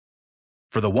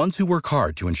For the ones who work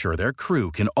hard to ensure their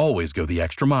crew can always go the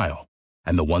extra mile,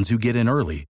 and the ones who get in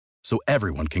early so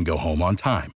everyone can go home on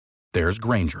time, there's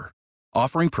Grainger,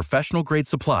 offering professional-grade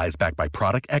supplies backed by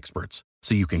product experts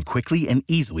so you can quickly and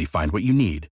easily find what you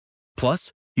need.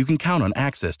 Plus, you can count on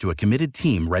access to a committed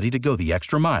team ready to go the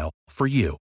extra mile for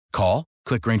you. Call,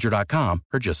 click Grainger.com,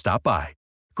 or just stop by.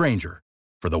 Grainger,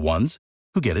 for the ones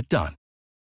who get it done.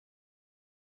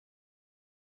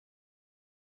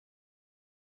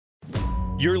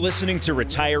 You're listening to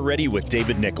Retire Ready with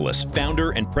David Nicholas, founder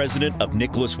and president of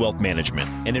Nicholas Wealth Management,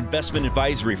 an investment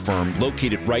advisory firm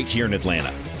located right here in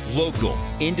Atlanta. Local,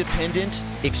 independent,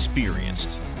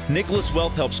 experienced. Nicholas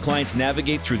Wealth helps clients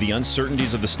navigate through the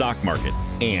uncertainties of the stock market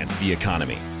and the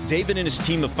economy. David and his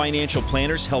team of financial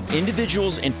planners help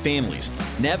individuals and families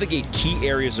navigate key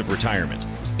areas of retirement,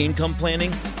 income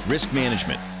planning, risk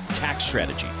management, tax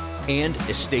strategy, and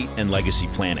estate and legacy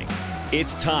planning.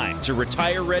 It's time to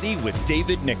Retire Ready with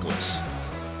David Nicholas.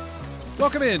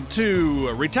 Welcome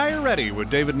into Retire Ready with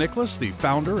David Nicholas, the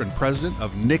founder and president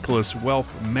of Nicholas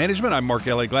Wealth Management. I'm Mark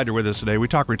Ellie. Glad you're with us today. We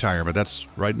talk retirement. That's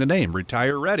right in the name,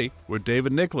 Retire Ready with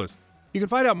David Nicholas. You can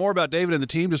find out more about David and the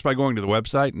team just by going to the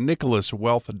website,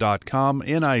 nicholaswealth.com,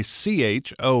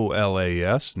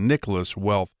 Nicholas,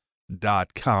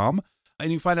 nicholaswealth.com. And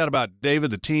you can find out about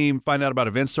David, the team, find out about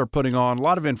events they're putting on. A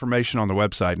lot of information on the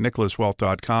website,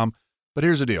 nicholaswealth.com. But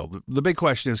here's the deal. The big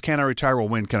question is, can I retire? Well,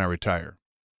 when can I retire?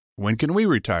 When can we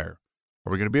retire?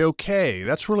 Are we going to be okay?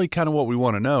 That's really kind of what we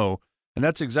want to know. And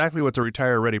that's exactly what the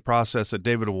Retire Ready process that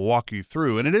David will walk you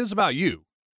through. And it is about you.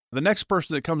 The next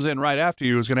person that comes in right after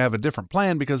you is going to have a different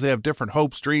plan because they have different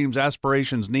hopes, dreams,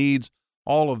 aspirations, needs,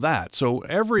 all of that. So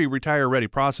every Retire Ready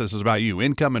process is about you.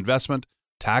 Income, investment,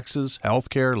 taxes,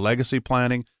 healthcare, legacy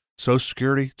planning, Social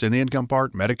Security. It's in the income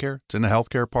part. Medicare. It's in the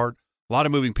healthcare part. A lot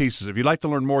of moving pieces. If you'd like to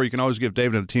learn more, you can always give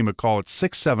David and the team a call at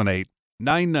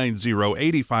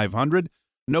 678-990-8500.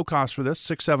 No cost for this,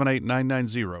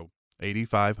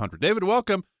 678-990-8500. David,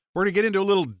 welcome. We're going to get into a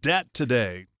little debt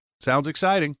today. Sounds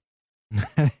exciting.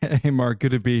 Hey, Mark,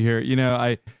 good to be here. You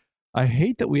know, I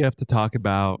hate that we have to talk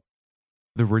about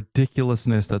the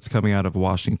ridiculousness that's coming out of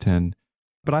Washington,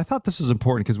 but I thought this was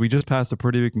important because we just passed a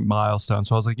pretty big milestone.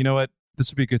 So I was like, you know what? This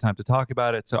would be a good time to talk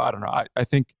about it. So I don't know. I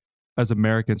think as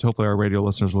Americans, hopefully our radio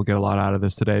listeners will get a lot out of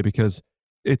this today because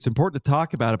it's important to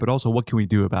talk about it, but also what can we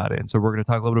do about it? And so we're going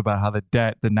to talk a little bit about how the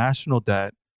debt, the national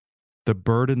debt, the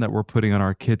burden that we're putting on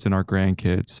our kids and our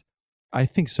grandkids. I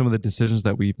think some of the decisions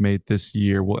that we've made this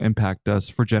year will impact us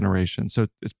for generations. So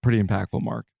it's pretty impactful,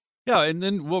 Mark. Yeah, and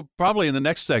then we'll probably in the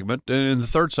next segment, in the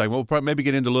third segment, we'll probably maybe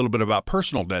get into a little bit about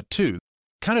personal debt too,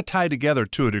 kind of tied together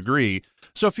to a degree.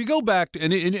 So if you go back,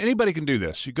 and anybody can do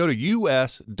this, you go to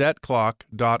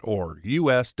usdebtclock.org,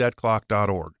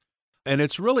 usdebtclock.org. And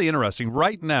it's really interesting.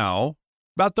 Right now,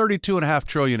 about $32.5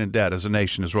 trillion in debt as a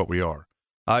nation is what we are.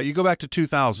 You go back to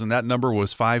 2000, that number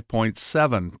was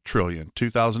 $5.7 trillion.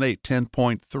 2008,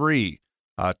 $10.3.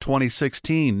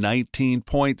 2016,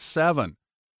 $19.7.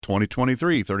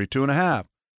 2023, $32.5.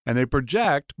 And they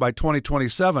project by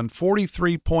 2027,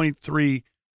 $43.3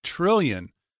 trillion.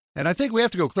 And I think we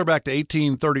have to go clear back to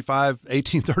 1835,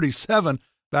 1837,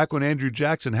 back when Andrew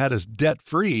Jackson had us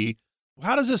debt-free.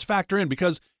 How does this factor in?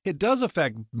 Because it does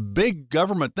affect big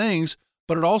government things,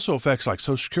 but it also affects like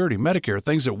Social Security, Medicare,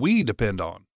 things that we depend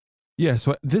on. Yeah,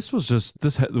 so this was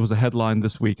a headline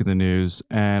this week in the news,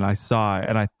 and I saw it,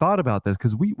 and I thought about this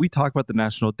because we talk about the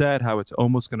national debt, how it's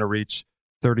almost going to reach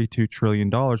 $32 trillion.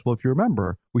 Well, if you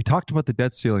remember, we talked about the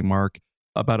debt ceiling, Mark,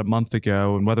 about a month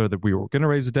ago, and whether that we were going to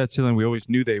raise the debt ceiling. We always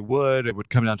knew they would. It would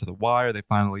come down to the wire. They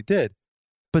finally did.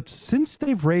 But since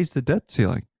they've raised the debt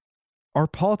ceiling, our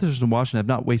politicians in Washington have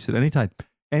not wasted any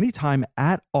time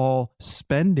at all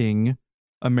spending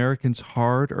Americans'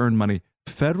 hard-earned money.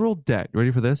 Federal debt, ready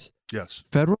for this? Yes.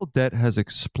 Federal debt has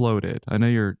exploded. I know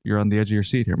you're on the edge of your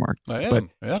seat here, Mark. I am,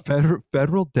 but yeah.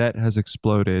 Federal debt has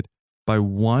exploded by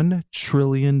 $1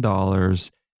 trillion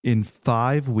in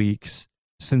 5 weeks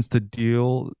since the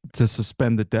deal to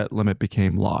suspend the debt limit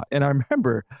became law. And I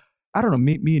remember, I don't know,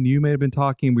 me and you may have been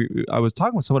talking. I was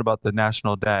talking with someone about the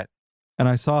national debt, and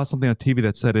I saw something on TV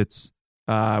that said it's,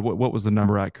 what was the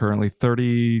number at currently?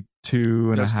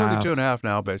 32 and a half. 32 and a half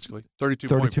now, basically.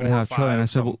 32 and a half trillion. I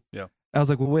said, well, yeah. I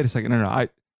was like, well, wait a second. No.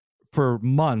 For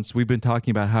months, we've been talking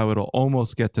about how it'll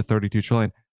almost get to 32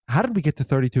 trillion. How did we get to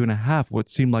 32 and a half? What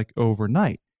seemed like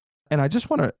overnight. And I just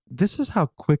want to, this is how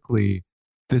quickly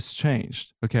this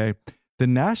changed. Okay. The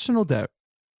national debt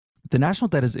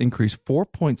has increased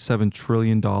 $4.7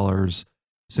 trillion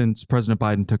since President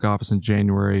Biden took office in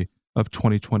January of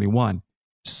 2021.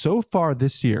 So far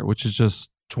this year, which is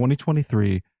just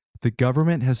 2023, the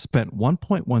government has spent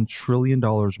 $1.1 trillion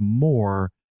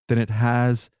more than it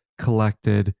has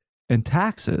collected in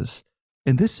taxes.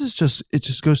 And this is it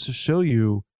just goes to show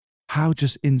you how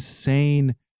just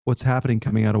insane what's happening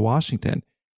coming out of Washington.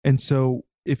 And so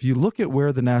if you look at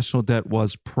where the national debt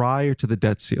was prior to the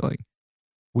debt ceiling,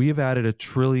 we have added $1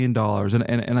 trillion.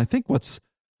 And I think what's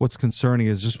concerning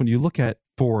is just when you look at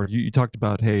forward, you talked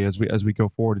about, hey, as we go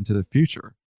forward into the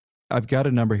future, I've got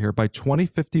a number here. By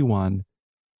 2051,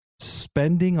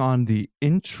 spending on the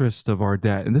interest of our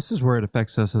debt, and this is where it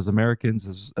affects us as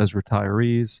Americans, as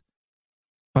retirees,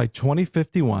 by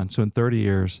 2051, so in 30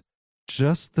 years,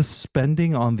 just the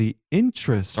spending on the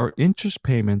interest, our interest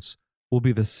payments will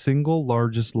be the single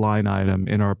largest line item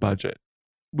in our budget.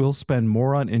 We'll spend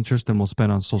more on interest than we'll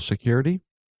spend on Social Security.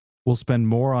 We'll spend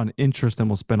more on interest than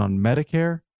we'll spend on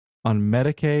Medicare, on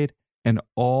Medicaid, and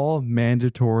all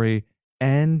mandatory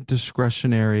and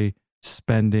discretionary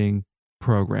spending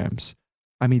programs.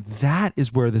 I mean, that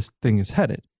is where this thing is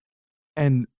headed.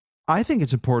 And I think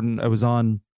it's important. I was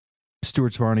on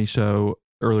Stuart Varney's show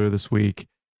earlier this week.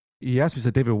 He asked me, he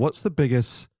said, David, what's the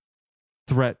biggest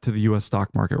threat to the U.S.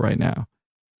 stock market right now?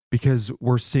 Because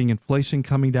we're seeing inflation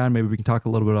coming down. Maybe we can talk a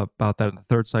little bit about that in the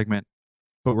third segment.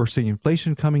 But we're seeing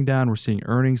inflation coming down. We're seeing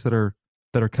earnings that are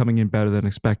coming in better than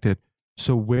expected.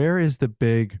 So where is the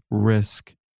big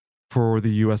risk for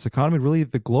the U.S. economy, really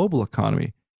the global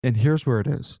economy? And here's where it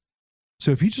is.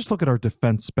 So if you just look at our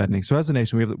defense spending, so as a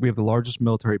nation, we have the largest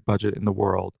military budget in the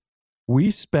world.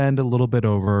 We spend a little bit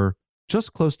over,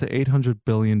 just close to $800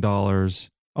 billion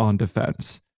on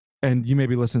defense. And you may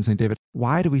be listening and saying, David,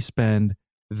 why do we spend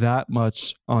that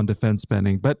much on defense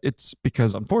spending? But it's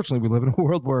because, unfortunately, we live in a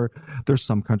world where there's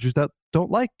some countries that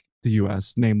don't like the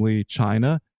U.S., namely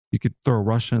China. You could throw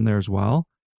Russia in there as well.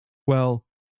 Well,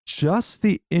 just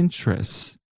the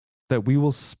interest that we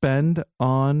will spend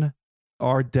on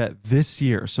our debt this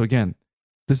year. So again,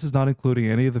 this is not including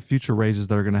any of the future raises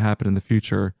that are going to happen in the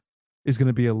future, is going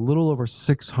to be a little over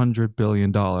 $600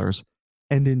 billion.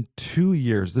 And in 2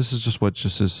 years, this is just what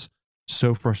just is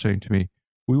so frustrating to me,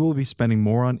 we will be spending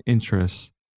more on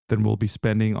interest than we'll be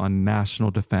spending on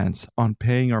national defense, on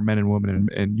paying our men and women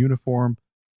in uniform,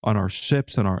 on our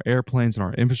ships and our airplanes and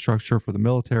our infrastructure for the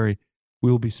military.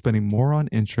 We will be spending more on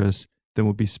interest than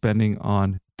we'll be spending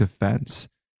on defense.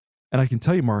 And I can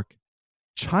tell you, Mark,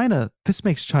 China, this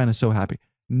makes China so happy.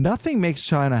 Nothing makes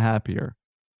China happier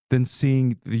than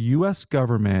seeing the U.S.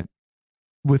 government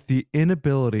with the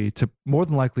inability to more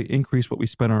than likely increase what we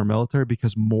spend on our military,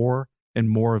 because more and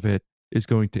more of it is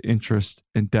going to interest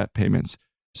and debt payments.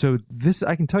 So this,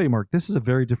 I can tell you, Mark, this is a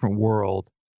very different world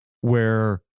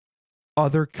where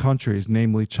other countries,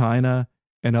 namely China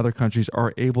and other countries,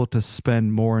 are able to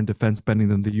spend more in defense spending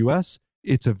than the U.S.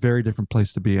 It's a very different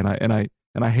place to be. And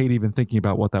I hate even thinking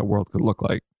about what that world could look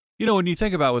like. You know, when you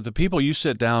think about with the people you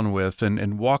sit down with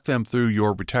and walk them through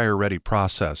your retire ready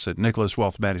process at Nicholas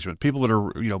Wealth Management, people that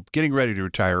are, getting ready to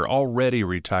retire, already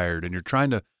retired, and you're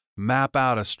trying to map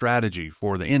out a strategy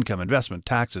for the income, investment,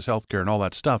 taxes, healthcare, and all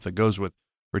that stuff that goes with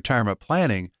retirement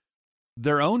planning,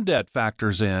 their own debt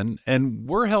factors in, and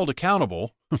we're held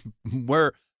accountable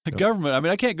where the government,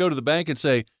 I can't go to the bank and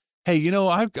say, hey,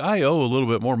 I owe a little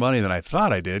bit more money than I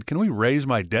thought I did. Can we raise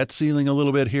my debt ceiling a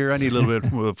little bit here? I need a little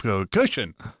bit of a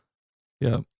cushion.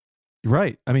 Yeah,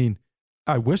 right.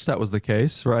 I wish that was the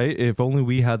case, right? If only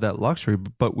we had that luxury,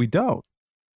 but we don't.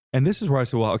 And this is where I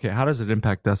say, well, okay, how does it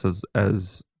impact us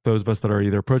as those of us that are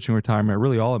either approaching retirement, or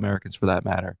really all Americans for that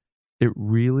matter? It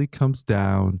really comes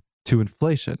down to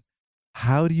inflation.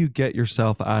 How do you get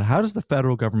yourself out? How does the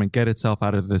federal government get itself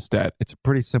out of this debt? It's a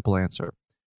pretty simple answer.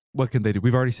 What can they do?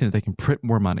 We've already seen it. They can print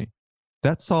more money.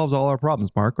 That solves all our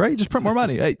problems, Mark, right? You just print more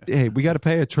money. Hey, we got to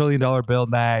pay $1 trillion bill.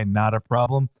 Nah, not a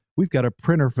problem. We've got a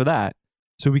printer for that.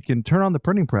 So we can turn on the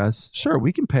printing press. Sure,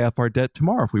 we can pay off our debt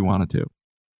tomorrow if we wanted to.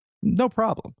 No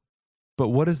problem. But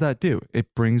what does that do? It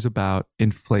brings about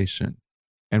inflation.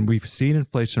 And we've seen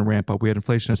inflation ramp up. We had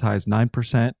inflation as high as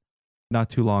 9% not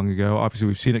too long ago. Obviously,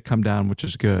 we've seen it come down, which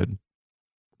is good.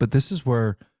 But this is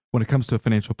where, when it comes to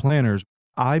financial planners,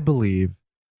 I believe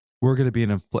we're going to be in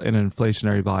an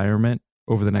inflationary environment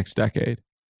over the next decade.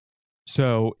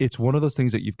 So it's one of those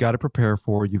things that you've got to prepare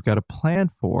for, you've got to plan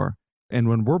for. And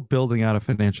when we're building out a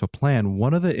financial plan,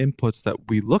 one of the inputs that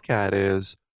we look at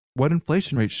is, what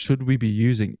inflation rate should we be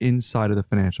using inside of the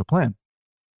financial plan?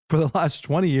 For the last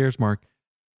 20 years, Mark,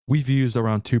 we've used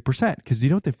around 2%. Because do you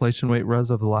know what the inflation rate was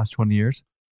over the last 20 years?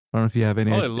 I don't know if you have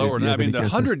any. Probably lower than that. The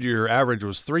 100-year average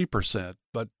was 3%.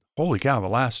 But holy cow, the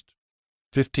last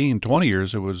 15, 20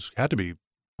 years, had to be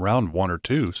around 1 or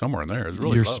 2, somewhere in there. It's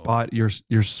really low.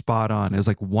 You're spot on. It was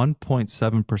like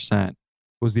 1.7%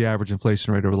 was the average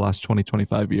inflation rate over the last 20,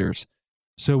 25 years.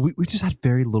 So we just had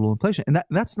very little inflation. And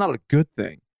that's not a good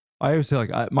thing. I always say,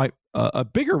 like, a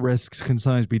bigger risks can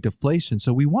sometimes be deflation.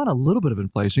 So we want a little bit of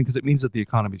inflation because it means that the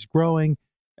economy is growing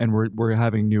and we're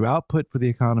having new output for the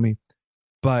economy.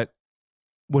 But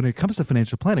when it comes to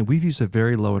financial planning, we've used a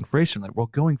very low inflation rate. Well,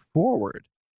 going forward,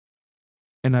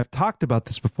 and I've talked about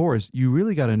this before, is you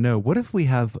really got to know, what if we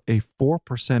have a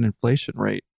 4% inflation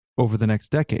rate over the next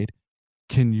decade?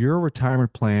 Can your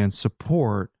retirement plan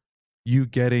support you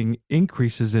getting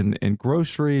increases in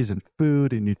groceries and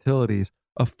food and utilities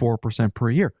of 4% per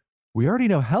year? We already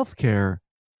know healthcare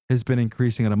has been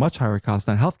increasing at a much higher cost.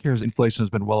 Now, healthcare's inflation has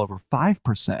been well over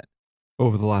 5%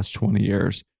 over the last 20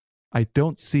 years. I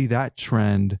don't see that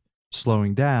trend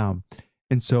slowing down.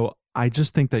 And so I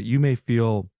just think that you may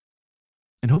feel,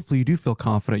 and hopefully you do feel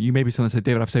confident, you may be someone that said,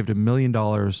 David, I've saved $1 million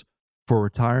for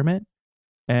retirement.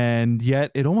 And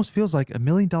yet it almost feels like $1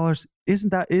 million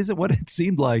isn't what it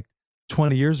seemed like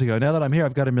 20 years ago. Now that I'm here,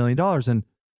 I've got $1 million and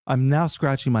I'm now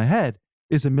scratching my head.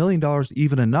 Is $1 million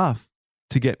even enough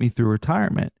to get me through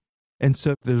retirement? And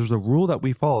so there's a rule that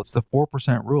we follow. It's the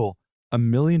 4% rule. $1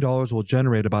 million will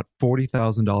generate about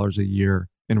 $40,000 a year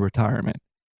in retirement.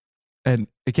 And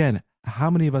again, how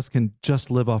many of us can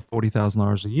just live off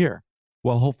 $40,000 a year?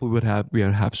 Well, hopefully we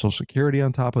would have Social Security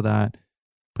on top of that.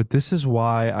 But this is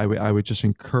why I would just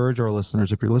encourage our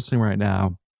listeners, if you're listening right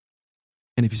now,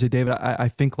 and if you say, David, I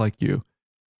think like you,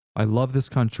 I love this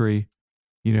country.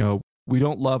 You know, we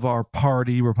don't love our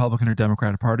party, Republican or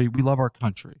Democratic Party. We love our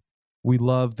country. We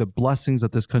love the blessings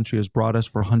that this country has brought us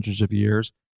for hundreds of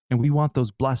years. And we want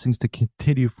those blessings to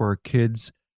continue for our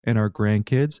kids and our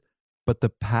grandkids. But the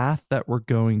path that we're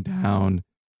going down,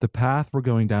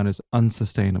 is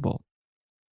unsustainable.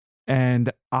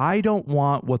 And I don't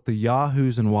want what the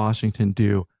yahoos in Washington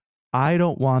do. I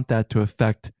don't want that to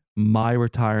affect my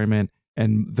retirement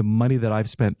and the money that I've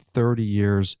spent 30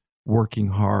 years working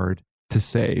hard to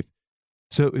save.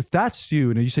 So if that's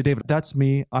you, and you say, David, that's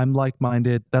me, I'm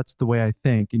like-minded, that's the way I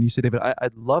think. And you say, David,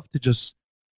 I'd love to just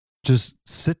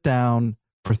sit down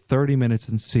for 30 minutes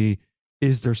and see,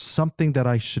 is there something that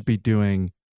I should be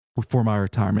doing for my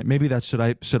retirement? Maybe that's,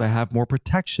 should I have more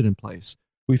protection in place?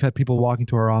 We've had people walk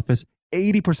into our office,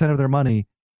 80% of their money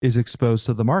is exposed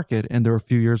to the market and they're a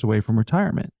few years away from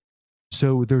retirement.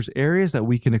 So there's areas that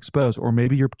we can expose, or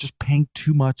maybe you're just paying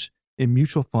too much in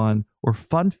mutual fund or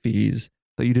fund fees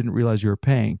that you didn't realize you were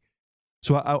paying.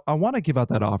 So I want to give out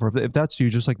that offer. If that's you,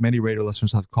 just like many radio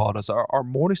listeners have called us, our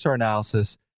Morningstar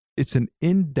analysis, it's an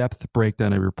in-depth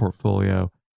breakdown of your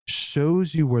portfolio,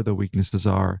 shows you where the weaknesses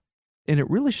are, and it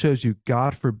really shows you,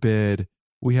 God forbid,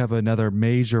 we have another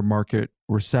major market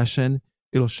recession.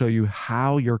 It'll show you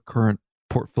how your current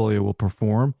portfolio will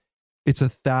perform. It's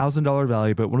 $1,000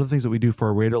 value, but one of the things that we do for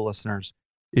our radio listeners,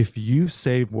 if you've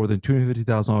saved more than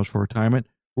 $250,000 for retirement,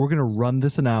 we're going to run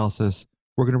this analysis.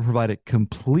 We're going to provide it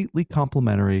completely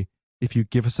complimentary if you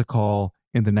give us a call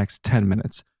in the next 10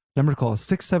 minutes. Number to call is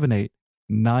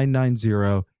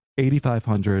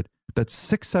 678-990-8500.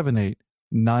 That's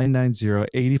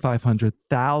 678-990-8500.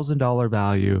 $1,000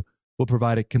 value. We'll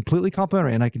provide it completely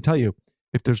complimentary. And I can tell you,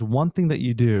 if there's one thing that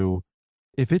you do,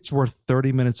 if it's worth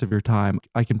 30 minutes of your time,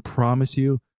 I can promise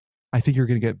you, I think you're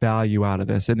going to get value out of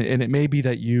this. And it may be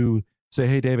that you say,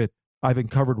 hey, David, I've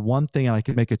uncovered one thing and I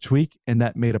can make a tweak, and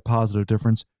that made a positive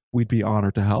difference. We'd be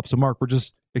honored to help. So, Mark, we're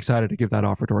just excited to give that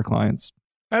offer to our clients.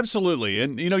 Absolutely.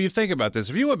 And, you think about this.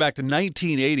 If you went back to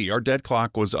 1980, our debt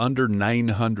clock was under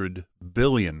 $900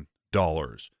 billion.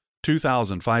 2000,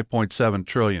 $5.7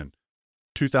 trillion.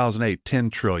 2008,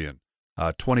 $10 trillion.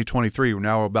 2023, we're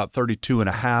now about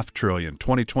 $32.5 trillion.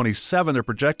 2027, they're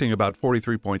projecting about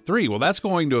 $43.3. Well, that's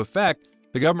going to affect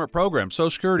the government programs, Social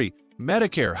Security,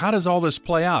 Medicare. How does all this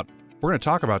play out? We're going to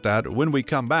talk about that when we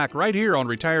come back right here on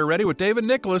Retire Ready with David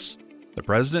Nicholas, the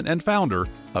president and founder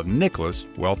of Nicholas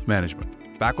Wealth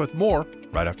Management. Back with more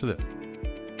right after this.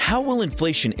 How will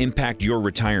inflation impact your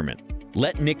retirement?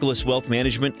 Let Nicholas Wealth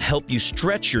Management help you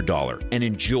stretch your dollar and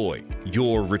enjoy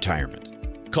your retirement.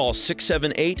 Call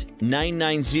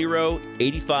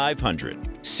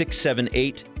 678-990-8500.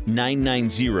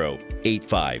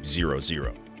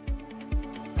 678-990-8500.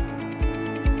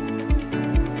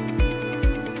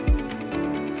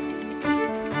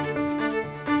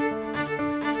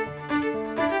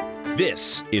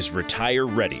 This is Retire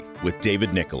Ready with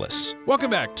David Nicholas. Welcome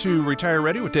back to Retire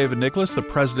Ready with David Nicholas, the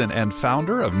president and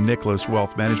founder of Nicholas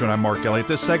Wealth Management. I'm Mark Elliott.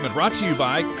 This segment brought to you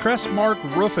by Crestmark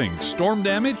Roofing. Storm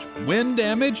damage? Wind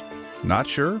damage? Not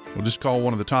sure? We'll just call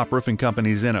one of the top roofing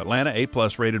companies in Atlanta, A+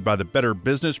 rated by the Better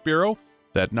Business Bureau.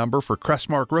 That number for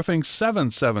Crestmark Roofing,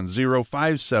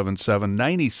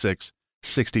 770-577-96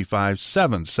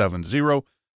 9665.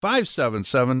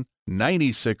 770-577-9665.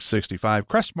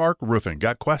 Crestmark Roofing.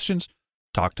 Got questions?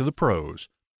 Talk to the pros.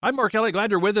 I'm Mark Elliott.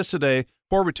 Glad you're with us today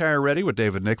for Retire Ready with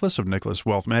David Nicholas of Nicholas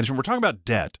Wealth Management. We're talking about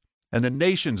debt and the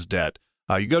nation's debt.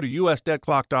 You go to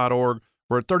usdebtclock.org.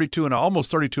 We're at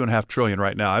almost $32.5 trillion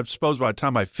right now. I suppose by the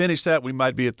time I finish that, we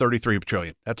might be at $33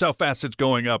 trillion. That's how fast it's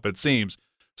going up, it seems.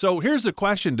 So here's the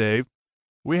question, Dave.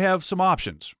 We have some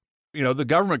options. You know, the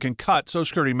government can cut Social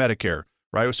Security, Medicare,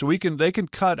 right? So they can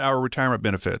cut our retirement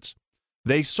benefits.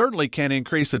 They certainly can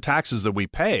increase the taxes that we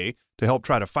pay to help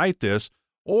try to fight this.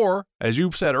 Or, as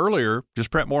you said earlier,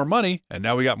 just print more money, and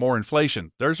now we got more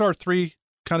inflation. There's our three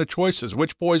kind of choices.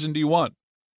 Which poison do you want?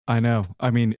 I know.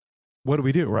 I mean, what do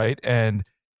we do, right? And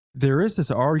there is this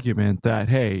argument that,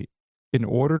 hey, in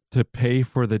order to pay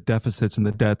for the deficits and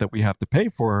the debt that we have to pay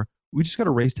for, we just got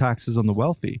to raise taxes on the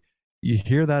wealthy. You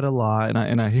hear that a lot,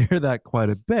 and I hear that quite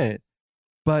a bit.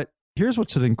 But here's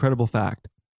what's an incredible fact.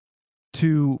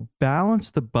 To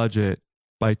balance the budget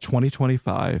by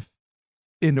 2025,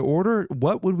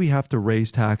 what would we have to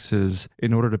raise taxes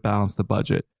in order to balance the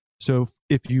budget? So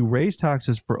if you raise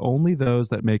taxes for only those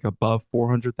that make above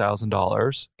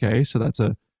 $400,000, okay, so that's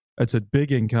a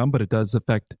big income, but it does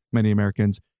affect many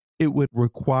Americans. It would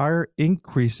require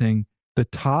increasing the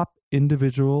top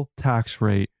individual tax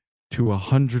rate to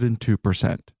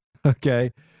 102%. Okay,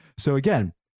 so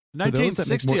again,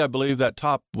 1960, I believe that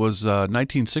top was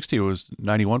 1960 was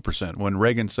 91% when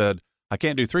Reagan said, I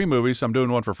can't do 3 movies, I'm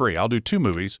doing one for free. I'll do 2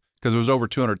 movies because it was over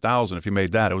 200,000. If you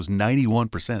made that, it was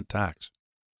 91% tax.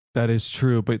 That is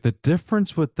true. But the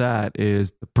difference with that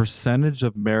is the percentage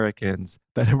of Americans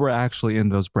that were actually in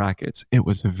those brackets. It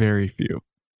was very few,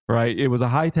 right? It was a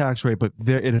high tax rate, but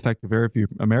it affected very few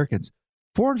Americans.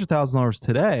 $400,000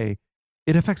 today,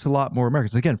 it affects a lot more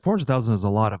Americans. Again, $400,000 is a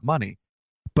lot of money.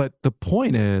 But the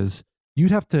point is,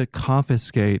 you'd have to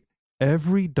confiscate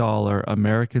every dollar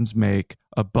Americans make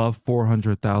above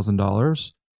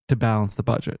 $400,000 to balance the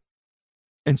budget.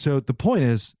 And so the point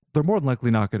is, they're more than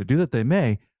likely not going to do that. They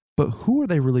may, but who are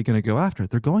they really going to go after?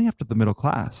 They're going after the middle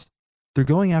class. They're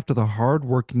going after the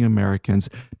hardworking Americans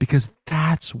because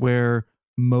that's where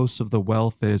most of the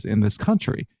wealth is in this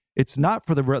country. It's not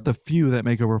for the few that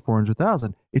make over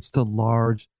 400,000. It's the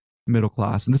large middle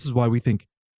class. And this is why we think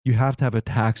you have to have a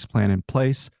tax plan in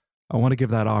place. I want to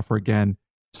give that offer again,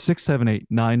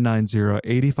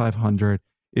 678-990-8500.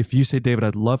 If you say, David,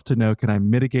 I'd love to know, can I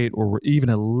mitigate or even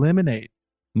eliminate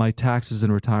my taxes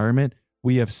in retirement?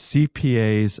 We have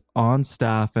CPAs on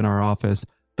staff in our office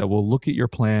that will look at your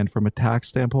plan from a tax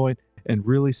standpoint and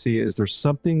really see, is there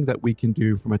something that we can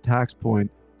do from a tax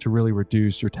point to really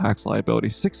reduce your tax liability?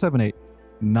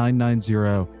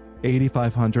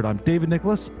 678-990-8500. I'm David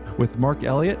Nicholas with Mark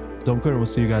Elliott. Don't go to, we'll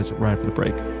see you guys right after the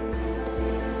break.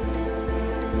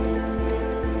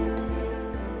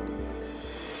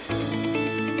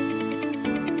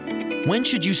 When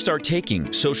should you start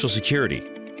taking Social Security?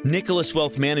 Nicholas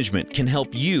Wealth Management can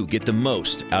help you get the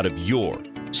most out of your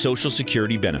Social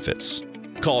Security benefits.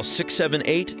 Call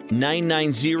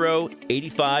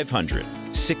 678-990-8500.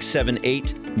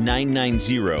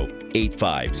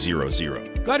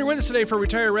 678-990-8500. Glad you're with us today for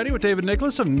Retire Ready with David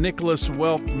Nicholas of Nicholas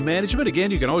Wealth Management.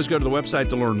 Again, you can always go to the website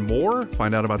to learn more,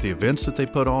 find out about the events that they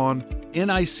put on.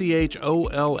 NICHOLAS,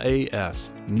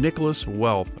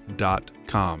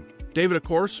 nicholaswealth.com. David, of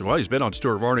course, well, he's been on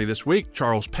Stuart Varney this week.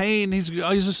 Charles Payne, he's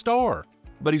a star,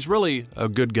 but he's really a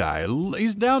good guy.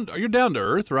 You're down to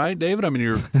earth, right, David? I mean,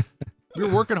 you're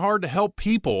working hard to help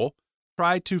people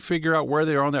try to figure out where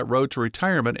they are on that road to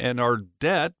retirement, and our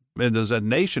debt, and as a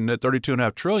nation at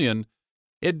 $32.5 trillion,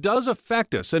 it does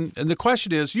affect us. And the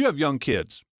question is, you have young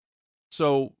kids,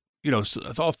 so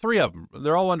all 3 of them,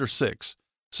 they're all under 6.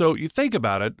 So you think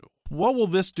about it. What will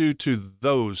this do to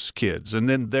those kids and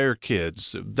then their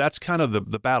kids? That's kind of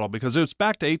the battle, because it's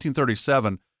back to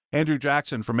 1837. Andrew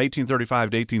Jackson from 1835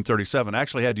 to 1837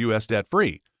 actually had U.S. debt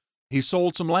free. He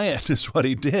sold some land is what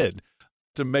he did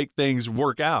to make things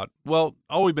work out. Well,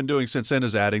 all we've been doing since then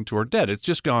is adding to our debt. It's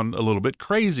just gone a little bit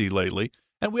crazy lately.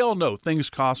 And we all know things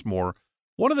cost more.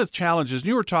 One of the challenges,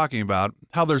 you were talking about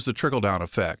how there's the trickle-down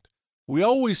effect. We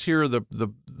always hear the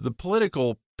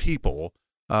political people,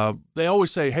 they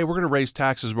always say, hey, we're going to raise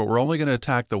taxes, but we're only going to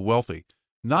attack the wealthy.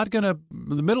 The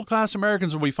middle-class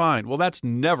Americans will be fine. Well, that's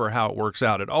never how it works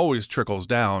out. It always trickles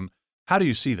down. How do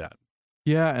you see that?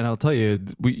 Yeah, and I'll tell you,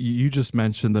 you just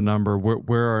mentioned the number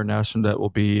where our national debt will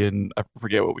be, and I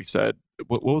forget what we said.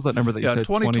 What was that number that you said?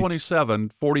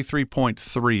 2027,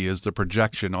 43.3 is the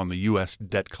projection on the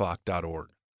usdebtclock.org.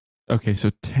 Okay,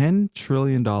 so $10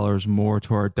 trillion more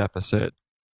to our deficit,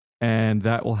 and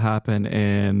that will happen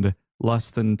in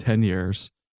less than 10 years.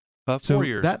 4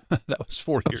 years. That was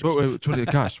 4 years.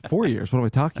 Gosh, 4 years. What am I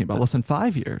talking about? Less than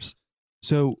 5 years.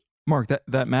 So, Mark,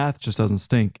 that math just doesn't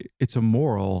stink. It's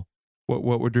immoral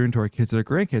what we're doing to our kids and our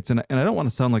grandkids. And I don't want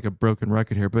to sound like a broken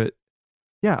record here, but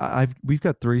yeah, we've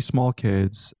got 3 small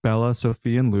kids, Bella,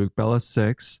 Sophie, and Luke. Bella's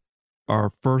 6,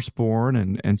 our firstborn,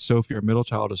 and Sophie, our middle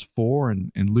child, is 4,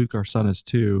 and Luke, our son, is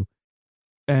 2.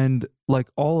 And like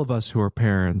all of us who are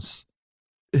parents,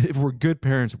 if we're good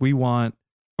parents, we want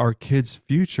our kids'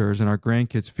 futures and our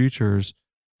grandkids' futures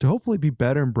to hopefully be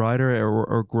better and brighter,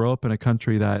 or grow up in a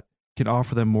country that can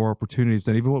offer them more opportunities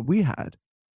than even what we had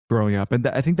growing up. And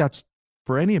I think that's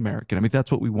for any American. I mean,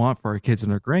 that's what we want for our kids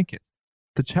and our grandkids.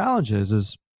 The challenge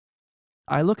is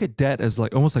I look at debt as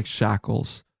like almost like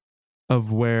shackles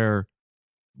of where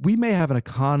we may have an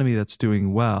economy that's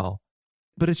doing well,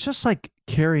 but it's just like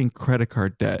carrying credit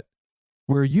card debt,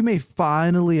 where you may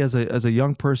finally, as a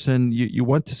young person, you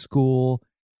went to school,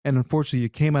 and unfortunately you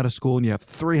came out of school and you have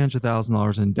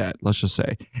 $300,000 in debt, let's just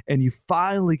say, and you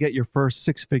finally get your first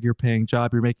 6-figure paying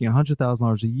job. You're making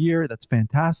 $100,000 a year. That's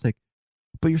fantastic.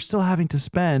 But you're still having to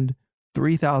spend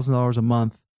 $3,000 a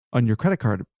month on your credit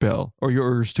card bill or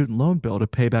your student loan bill to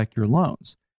pay back your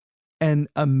loans. And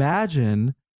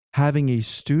imagine having a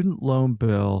student loan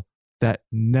bill that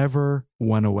never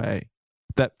went away,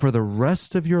 that for the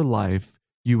rest of your life,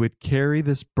 you would carry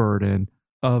this burden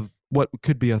of what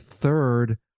could be a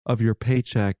third of your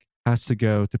paycheck has to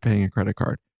go to paying a credit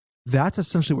card. That's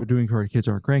essentially what we're doing for our kids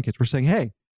or our grandkids. We're saying,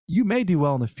 hey, you may do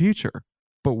well in the future,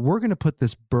 but we're going to put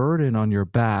this burden on your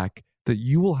back that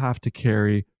you will have to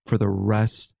carry for the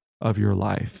rest of your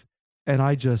life. And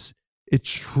it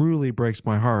truly breaks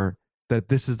my heart that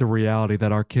this is the reality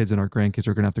that our kids and our grandkids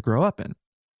are going to have to grow up in.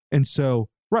 And so,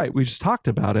 right, we just talked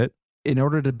about it. In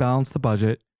order to balance the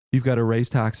budget, you've got to raise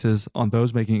taxes on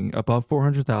those making above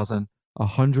 $400,000.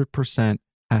 100%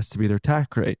 has to be their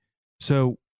tax rate.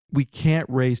 So we can't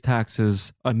raise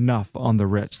taxes enough on the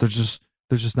rich. There's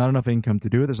just not enough income to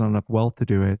do it. There's not enough wealth to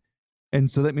do it.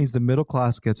 And so that means the middle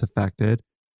class gets affected.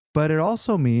 But it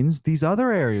also means these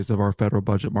other areas of our federal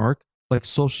budget, Mark, like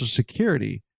Social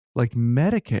Security, like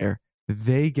Medicare,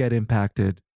 they get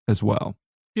impacted as well.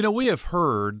 You know, we have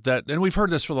heard that, and we've heard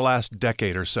this for the last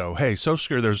decade or so. Hey, Social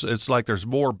Security, it's like there's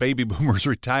more baby boomers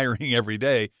retiring every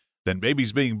day than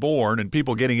babies being born and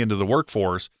people getting into the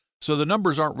workforce. So the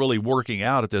numbers aren't really working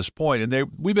out at this point. And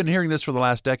we've been hearing this for the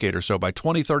last decade or so. By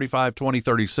 2035,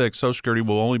 2036, Social Security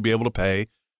will only be able to pay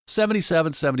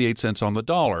 78 cents on the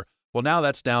dollar. Well, now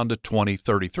that's down to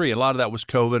 2033. A lot of that was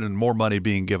COVID and more money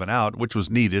being given out, which was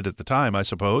needed at the time, I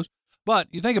suppose. But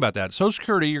you think about that. Social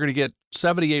Security, you're going to get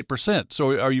 78%.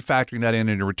 So are you factoring that in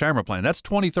your retirement plan? That's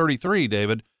 2033,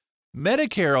 David.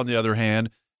 Medicare, on the other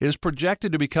hand, is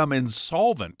projected to become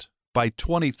insolvent by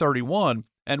 2031.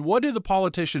 And what do the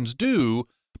politicians do?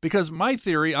 Because my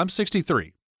theory, I'm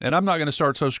 63, and I'm not going to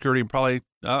start Social Security probably,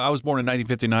 I was born in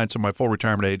 1959, so my full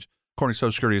retirement age, according to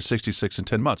Social Security, is 66 and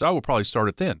 10 months. I will probably start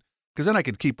it then, because then I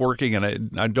could keep working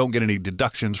and I don't get any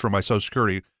deductions from my Social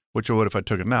Security, which I would if I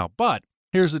took it now. But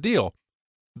here's the deal.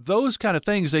 Those kind of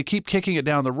things, they keep kicking it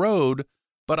down the road.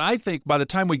 But I think by the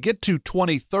time we get to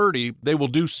 2030, they will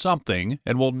do something,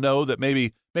 and we'll know that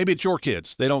maybe it's your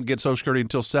kids. They don't get Social Security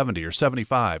until 70 or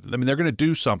 75. I mean, they're going to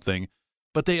do something,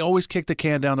 but they always kick the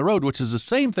can down the road, which is the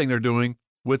same thing they're doing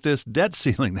with this debt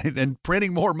ceiling and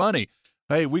printing more money.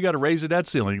 Hey, we got to raise the debt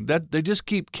ceiling. That they just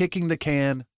keep kicking the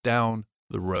can down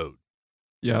the road.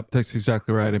 Yep, that's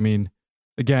exactly right. I mean,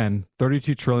 again,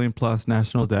 32 trillion plus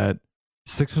national debt,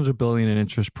 600 billion in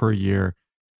interest per year.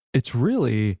 It's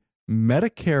really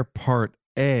Medicare Part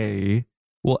A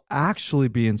will actually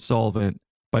be insolvent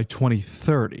by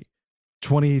 2030.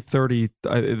 2030,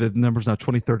 the number's now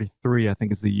 2033, I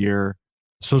think is the year.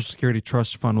 Social Security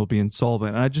Trust Fund will be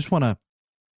insolvent. And I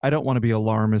don't want to be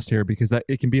alarmist here, because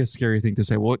it can be a scary thing to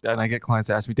say. Well, and I get clients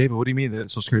ask me, David, what do you mean that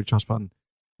Social Security Trust Fund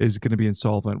is going to be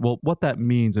insolvent? Well, what that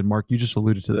means, and Mark, you just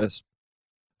alluded to this.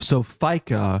 So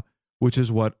FICA, which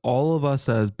is what all of us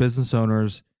as business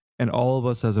owners and all of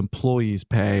us as employees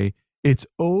pay, it's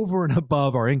over and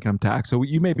above our income tax. So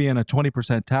you may be in a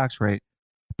 20% tax rate,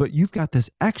 but you've got this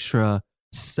extra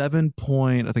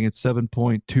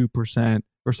 7.2%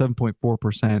 or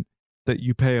 7.4% that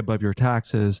you pay above your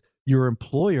taxes. Your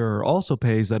employer also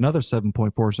pays another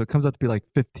 7.4, so it comes out to be like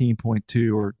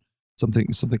 15.2 or something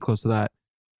close to that.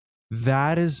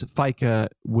 That is FICA.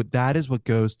 That is what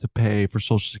goes to pay for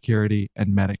Social Security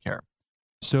and Medicare.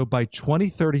 So by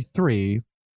 2033,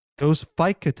 those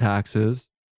FICA taxes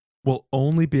will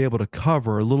only be able to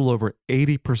cover a little over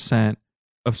 80%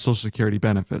 of Social Security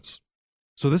benefits.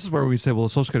 So this is where we say, well, the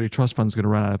Social Security Trust Fund is going to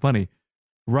run out of money.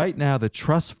 Right now, the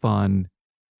trust fund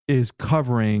is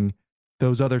covering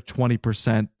those other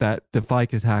 20% that the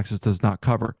FICA taxes does not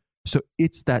cover. So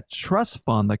it's that trust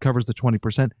fund that covers the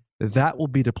 20% that will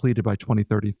be depleted by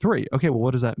 2033. Okay, well,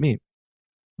 what does that mean?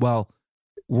 Well,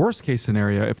 worst case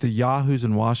scenario, if the Yahoos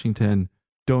in Washington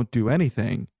don't do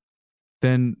anything,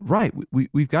 then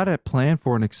we've got to plan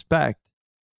for and expect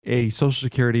a Social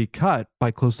Security cut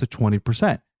by close to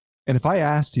 20%. And if I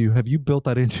asked you, have you built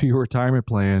that into your retirement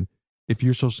plan? If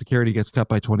your Social Security gets cut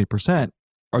by 20%,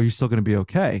 are you still going to be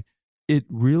okay? It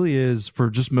really is, for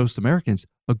just most Americans,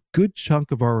 a good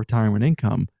chunk of our retirement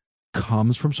income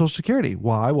comes from Social Security.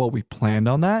 Why? Well, we planned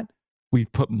on that.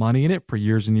 We've put money in it for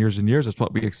years and years and years. That's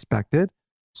what we expected.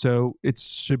 So it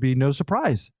should be no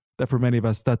surprise that for many of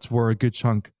us, that's where a good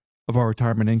chunk of our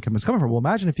retirement income is coming from. Well,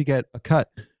 imagine if you get a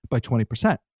cut by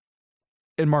 20%.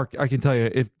 And Mark, I can tell you,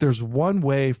 if there's one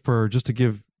way for just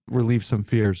to relieve some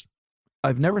fears,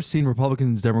 I've never seen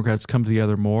Republicans, Democrats come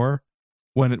together more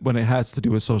when it has to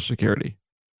do with Social Security.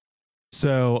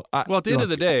 So, at the end of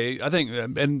the day, I think,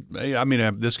 and I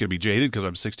mean, this could be jaded because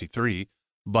I'm 63,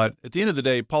 but at the end of the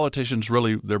day, politicians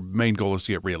really, their main goal is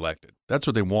to get reelected. That's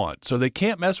what they want. So they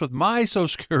can't mess with my Social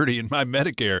Security and my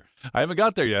Medicare. I haven't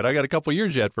got there yet. I got a couple of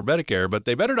years yet for Medicare, but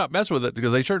they better not mess with it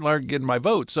because they certainly aren't getting my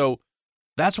vote. So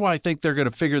that's why I think they're going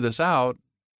to figure this out,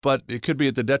 but it could be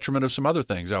at the detriment of some other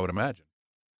things, I would imagine.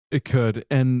 It could.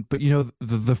 But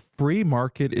the free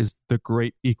market is the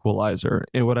great equalizer.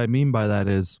 And what I mean by that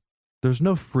is there's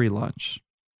no free lunch.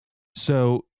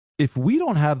 So if we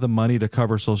don't have the money to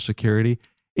cover Social Security,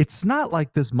 it's not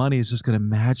like this money is just going to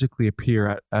magically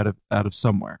appear out of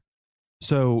somewhere.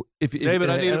 So David,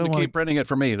 I need him to keep printing it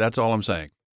for me. That's all I'm saying.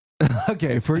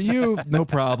 Okay, for you, no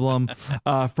problem.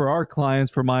 For our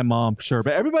clients, for my mom, sure.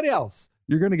 But everybody else,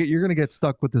 you're gonna get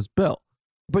stuck with this bill.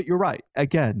 But you're right.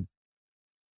 Again,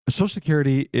 Social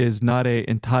Security is not a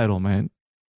entitlement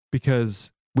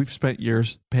because we've spent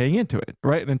years paying into it,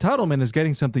 right? An entitlement is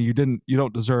getting something you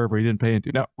don't deserve or you didn't pay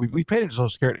into. No, we've paid into Social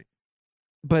Security.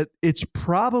 But it's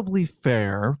probably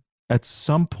fair at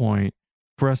some point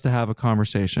for us to have a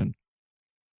conversation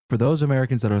for those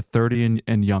Americans that are 30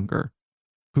 and younger,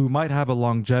 who might have a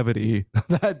longevity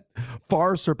that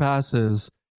far surpasses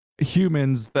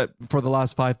humans that for the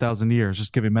last 5,000 years,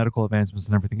 just given medical advancements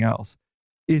and everything else.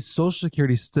 Is Social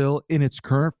Security still in its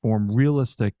current form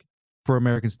realistic for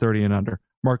Americans 30 and under?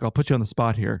 Mark, I'll put you on the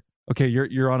spot here. Okay,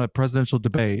 you're on a presidential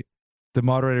debate. The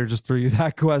moderator just threw you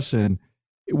that question.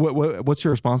 What's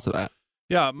your response to that?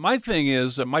 Yeah, my thing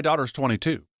is my daughter's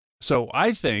 22. So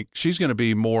I think she's going to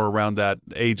be more around that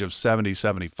age of 70,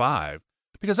 75,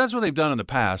 because that's what they've done in the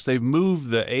past. They've moved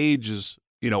the ages,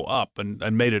 up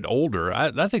and made it older.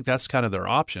 I think that's kind of their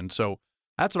option. So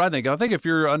that's what I think. I think if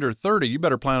you're under 30, you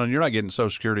better plan on you're not getting Social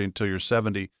Security until you're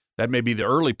 70. That may be the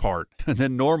early part, and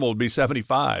then normal would be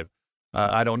 75.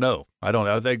 I don't know.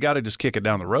 They got to just kick it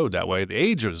down the road that way. The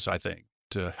ages, I think,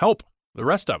 to help the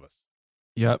rest of us.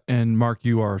 Yep. And Mark,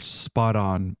 you are spot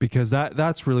on, because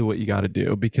that's really what you got to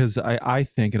do. Because I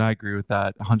think, and I agree with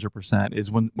that 100%, is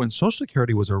when Social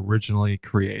Security was originally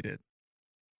created,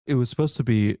 it was supposed to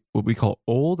be what we call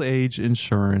old age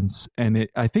insurance. And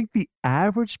I think the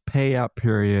average payout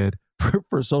period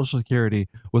for Social Security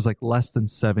was like less than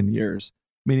 7 years,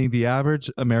 meaning the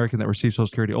average American that received Social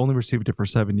Security only received it for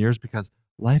 7 years because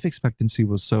life expectancy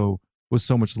was so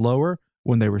much lower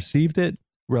when they received it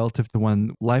relative to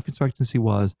when life expectancy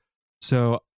was.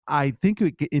 So I think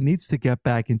it needs to get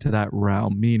back into that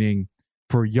realm, meaning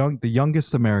for the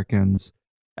youngest Americans,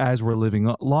 as we're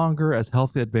living longer, as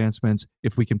health advancements,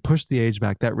 if we can push the age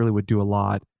back, that really would do a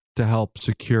lot to help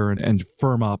secure and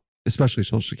firm up, especially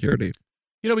Social Security.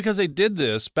 Because they did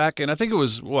this back in, I think it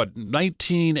was,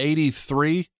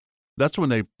 1983? That's when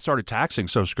they started taxing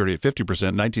Social Security at 50%.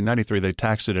 In 1993, they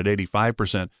taxed it at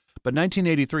 85%. But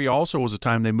 1983 also was the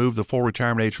time they moved the full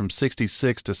retirement age from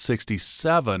 66 to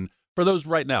 67. For those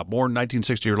right now, born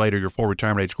 1960 or later, your full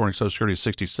retirement age according to Social Security is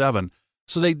 67.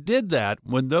 So they did that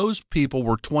when those people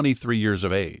were 23 years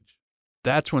of age.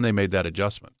 That's when they made that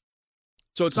adjustment.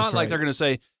 So it's not like they're going to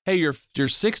say, hey, you're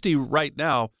 60 right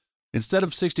now. Instead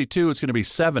of 62, it's going to be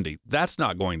 70. That's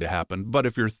not going to happen. But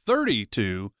if you're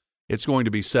 32, it's going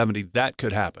to be 70. That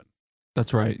could happen.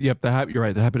 That's right. Yep, you're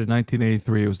right. That happened in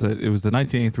 1983. It was the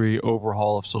 1983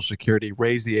 overhaul of Social Security,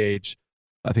 raised the age,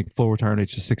 I think, full retirement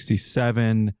age to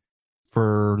 67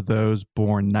 for those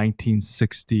born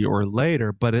 1960 or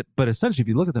later. But essentially, if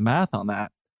you look at the math on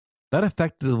that, that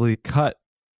effectively cut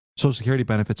Social Security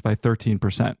benefits by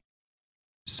 13%.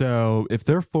 So if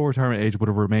their full retirement age would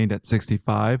have remained at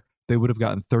 65, they would have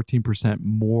gotten 13%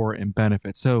 more in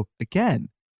benefits. So again,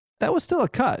 that was still a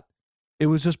cut. It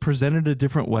was just presented a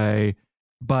different way.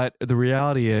 But the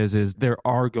reality is there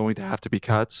are going to have to be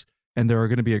cuts, and there are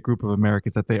going to be a group of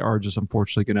Americans that they are just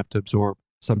unfortunately going to have to absorb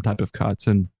some type of cuts.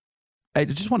 And I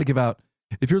just want to give out,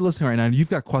 if you're listening right now and you've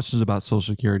got questions about Social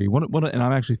Security, and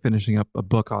I'm actually finishing up a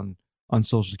book on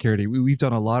Social Security. We've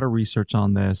done a lot of research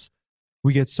on this.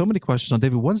 We get so many questions on,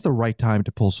 David, when's the right time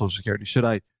to pull Social Security? Should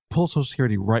I pull Social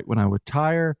Security right when I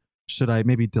retire? Should I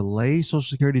maybe delay Social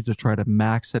Security to try to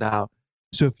max it out?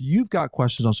 So if you've got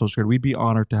questions on Social Security, we'd be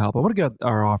honored to help. I want to get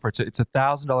our offer. It's a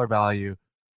 $1,000 value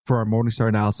for our Morningstar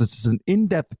analysis. It's an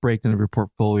in-depth breakdown of your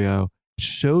portfolio. It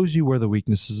shows you where the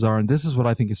weaknesses are. And this is what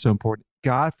I think is so important.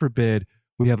 God forbid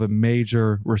we have a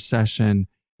major recession.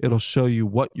 It'll show you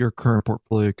what your current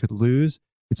portfolio could lose.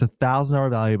 It's a $1,000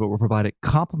 value, but we'll provide it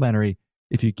complimentary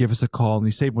if you give us a call and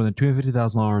you save more than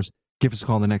 $250,000. Give us a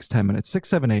call in the next 10 minutes.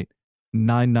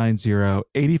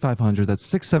 678-990-8500.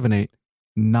 That's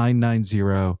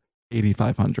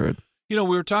 678-990-8500. You know,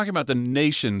 we were talking about the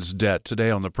nation's debt today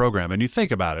on the program, and you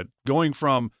think about it, going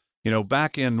from,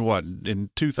 back in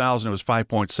 2000, it was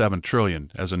 $5.7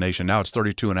 trillion as a nation. Now it's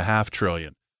 $32.5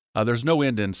 trillion. There's no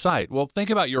end in sight. Well, think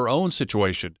about your own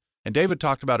situation. And David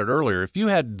talked about it earlier. If you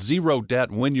had zero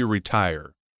debt when you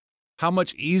retire, how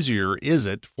much easier is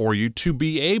it for you to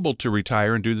be able to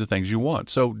retire and do the things you want?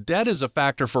 So debt is a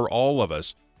factor for all of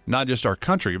us, not just our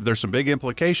country. There's some big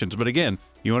implications. But again,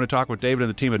 you want to talk with David and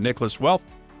the team at Nicholas Wealth,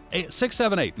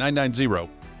 678-990-8500.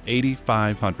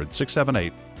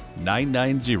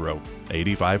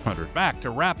 678-990-8500. Back to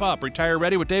wrap up Retire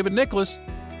Ready with David Nicholas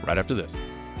right after this.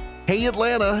 Hey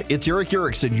Atlanta, it's Eric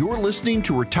Erickson. You're listening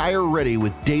to Retire Ready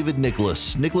with David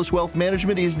Nicholas. Nicholas Wealth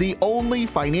Management is the only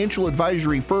financial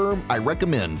advisory firm I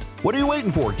recommend. What are you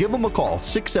waiting for? Give them a call,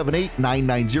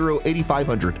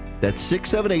 678-990-8500. That's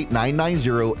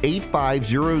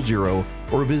 678-990-8500,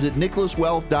 or visit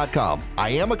nicholaswealth.com. I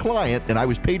am a client and I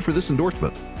was paid for this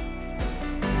endorsement.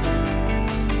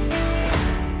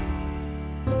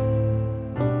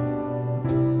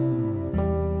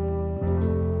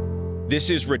 This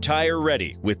is Retire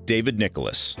Ready with David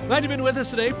Nicholas. Glad you've been with us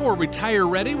today for Retire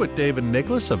Ready with David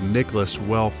Nicholas of Nicholas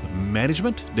Wealth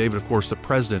Management. David, of course, the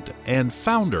president and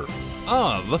founder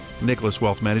of Nicholas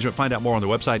Wealth Management. Find out more on the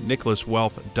website,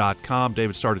 nicholaswealth.com.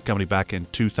 David started the company back in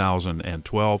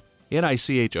 2012.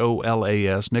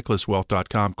 NICHOLAS,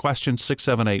 nicholaswealth.com. Question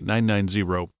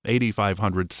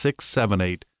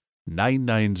 678-990-8500,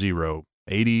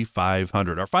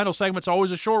 678-990-8500. Our final segment's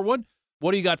always a short one.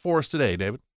 What do you got for us today,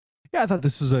 David? Yeah, I thought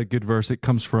this was a good verse. It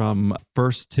comes from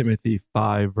 1 Timothy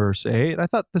 5, verse 8. And I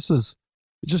thought this is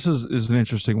an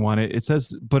interesting one. It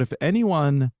says, but if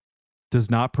anyone does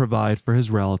not provide for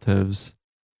his relatives,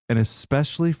 and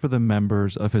especially for the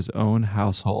members of his own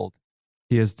household,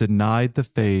 he has denied the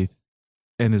faith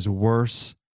and is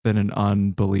worse than an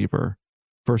unbeliever.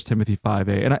 1 Timothy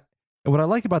 5:8. And what I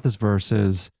like about this verse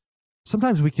is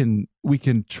sometimes we can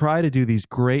try to do these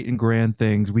great and grand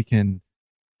things. We can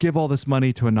give all this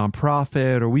money to a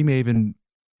nonprofit, or we may even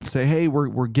say, hey,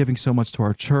 we're giving so much to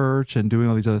our church and doing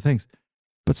all these other things.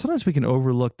 But sometimes we can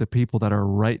overlook the people that are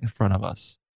right in front of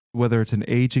us, whether it's an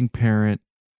aging parent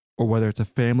or whether it's a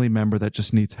family member that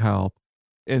just needs help.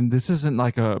 And this isn't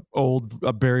like a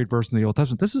buried verse in the Old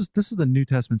Testament. This is the New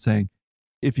Testament saying,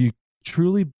 if you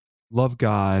truly love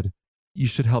God, you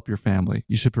should help your family.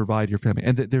 You should provide your family.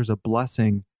 And there's a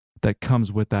blessing that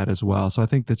comes with that as well. So I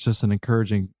think that's just an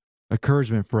encouragement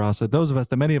for us, those of us,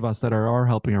 the many of us that are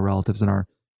helping our relatives and our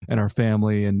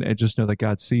family, and just know that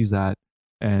God sees that,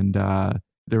 and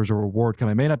there's a reward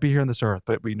coming. It may not be here on this earth,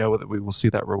 but we know that we will see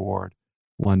that reward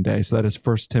one day. So that is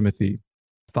 1 Timothy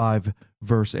 5,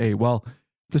 verse 8. Well,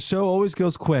 the show always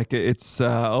goes quick. It's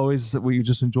always, we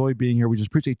just enjoy being here. We just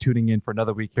appreciate tuning in for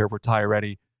another week here. Retire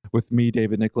Ready with me,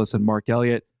 David Nicholas, and Mark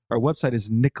Elliott. Our website is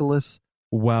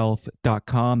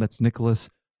nicholaswealth.com. That's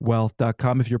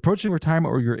nicholaswealth.com. If you're approaching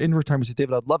retirement or you're in retirement, say,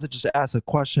 David, I'd love to just ask a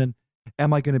question.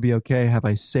 Am I going to be okay? Have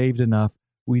I saved enough?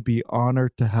 We'd be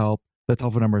honored to help. The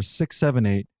telephone number is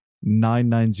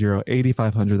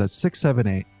 678-990-8500. That's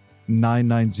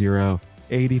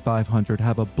 678-990-8500.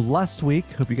 Have a blessed week.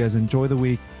 Hope you guys enjoy the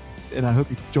week. And I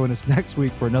hope you join us next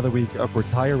week for another week of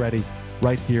Retire Ready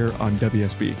right here on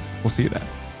WSB. We'll see you then.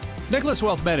 Nicholas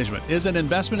Wealth Management is an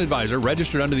investment advisor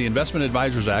registered under the Investment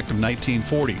Advisors Act of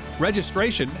 1940.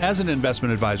 Registration as an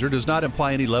investment advisor does not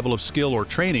imply any level of skill or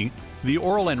training. The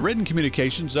oral and written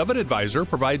communications of an advisor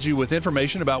provides you with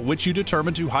information about which you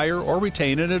determine to hire or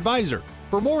retain an advisor.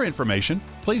 For more information,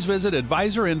 please visit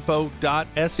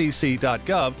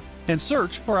advisorinfo.sec.gov and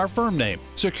search for our firm name.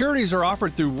 Securities are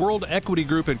offered through World Equity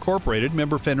Group Incorporated,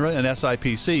 member FINRA and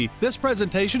SIPC. This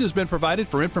presentation has been provided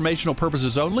for informational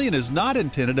purposes only and is not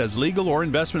intended as legal or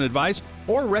investment advice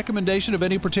or recommendation of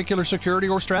any particular security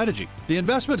or strategy. The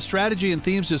investment strategy and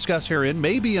themes discussed herein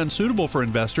may be unsuitable for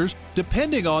investors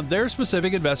depending on their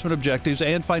specific investment objectives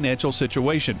and financial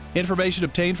situation. Information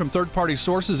obtained from third-party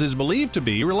sources is believed to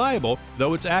be reliable,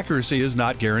 though its accuracy is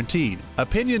not guaranteed.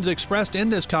 Opinions expressed in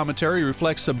this commentary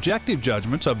reflect subjective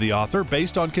judgments of the author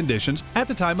based on conditions at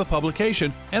the time of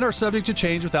publication and are subject to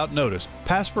change without notice.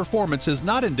 Past performance is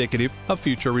not indicative of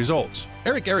future results.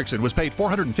 Eric Erickson was paid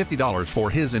 $450 for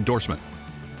his endorsement.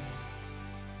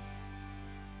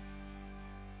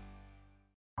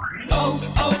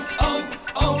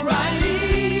 O'Reilly.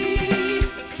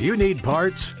 You need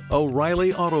parts?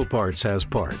 O'Reilly Auto Parts has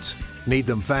parts. Need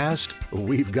them fast?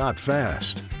 We've got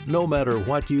fast. No matter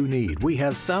what you need, we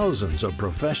have thousands of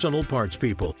professional parts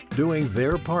people doing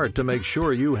their part to make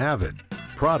sure you have it.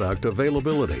 Product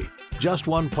availability. Just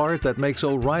one part that makes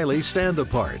O'Reilly stand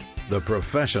apart. The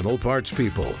professional parts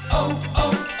people.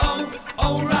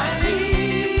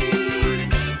 O'Reilly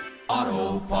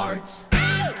Auto Parts.